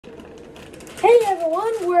Hey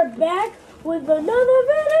everyone, we're back with another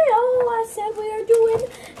video. I said we are doing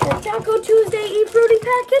the Taco Tuesday Efrutti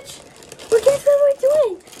package. Well, guess what we're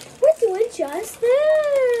doing? We're doing just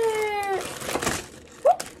that.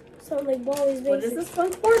 Sound like Bally's What is this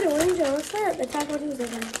one? We're doing just that, the Taco Tuesday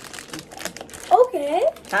one. Okay.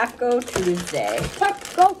 Taco Tuesday.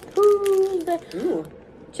 Taco Tuesday. Ooh,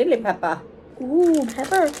 chili pepper. Ooh,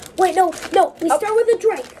 pepper. Wait, no. We start with a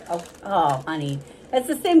drink. Oh, honey. That's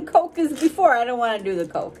the same Coke as before. I don't want to do the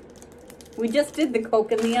Coke. We just did the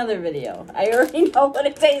Coke in the other video. I already know what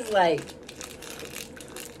it tastes like.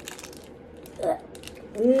 I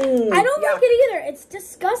don't like it either. It's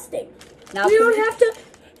disgusting. Now you don't have to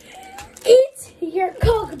eat your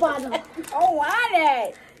Coke bottle. I don't want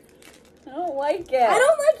it. I don't like it. I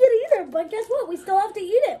don't like it either, but guess what? We still have to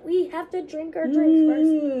eat it. We have to drink our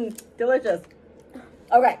drinks first. Delicious.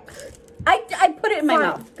 Okay. I put it in my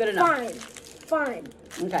mouth. Good enough. Fine.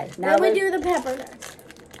 Okay. Now Then we do the pepper next.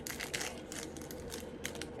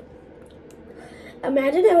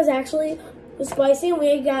 Imagine it was actually spicy and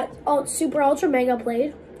we got super ultra mega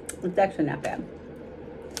played. It's actually not bad.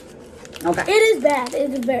 Okay. It is bad.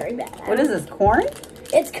 It is very bad. What is this? Corn?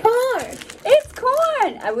 It's corn. It's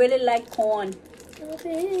corn. I really like corn.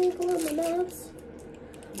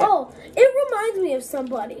 Oh, it reminds me of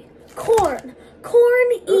somebody. Corn.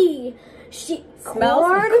 Corn-E. Smells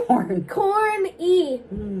like corn. Corn-E.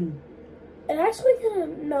 It actually kind of,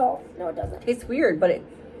 no, it doesn't. Tastes weird, but it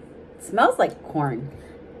smells like corn.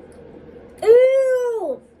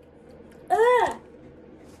 Ew. Ugh.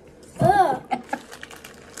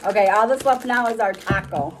 Okay, all that's left now is our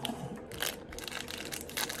taco.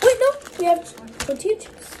 Wait, no, we have tortilla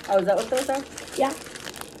chips. Oh, is that what those are? Yeah.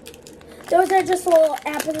 Those are just a little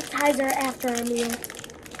appetizer after a meal.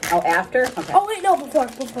 Oh, after? Okay. Oh, wait, no, before.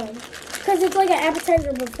 Because it's like an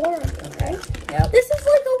appetizer before, right? Yep. This is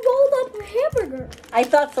like a rolled up hamburger. I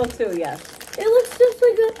thought so too, yes. It looks just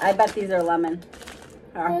like a... I bet these are lemon.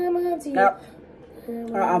 Nope.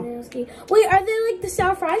 Wait, are they like the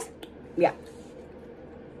sour fries? Yeah.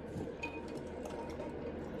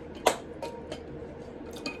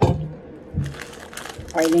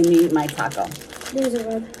 All right, let me eat my taco. These are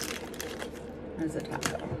good. There's a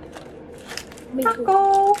taco. Me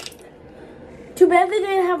Taco! Too bad they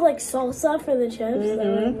didn't have like salsa for the chips. That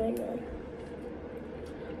would have been good.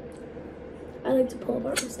 I like to pull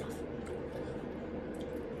apart my stuff.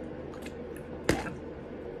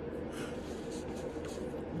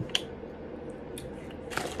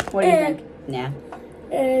 What do you think? Nah.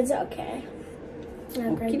 It's okay.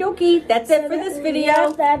 Okie dokie. That's it for this video.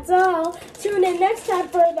 Yeah, that's all. Tune in next time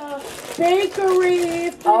for the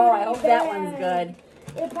bakery. Oh, I hope that one's good.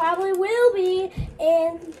 It probably will be.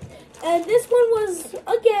 And this one was,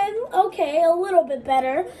 again, okay, a little bit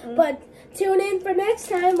better. But tune in for next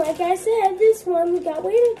time. Like I said, this one we got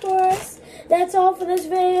waiting for us. That's all for this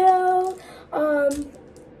video.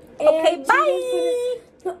 Okay, bye.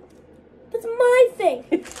 No, that's my thing.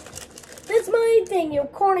 That's my thing, you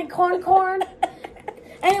corny corn.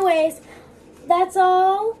 Anyways, that's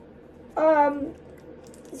all.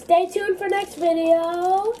 Stay tuned for next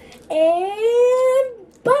video. And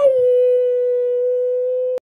bye.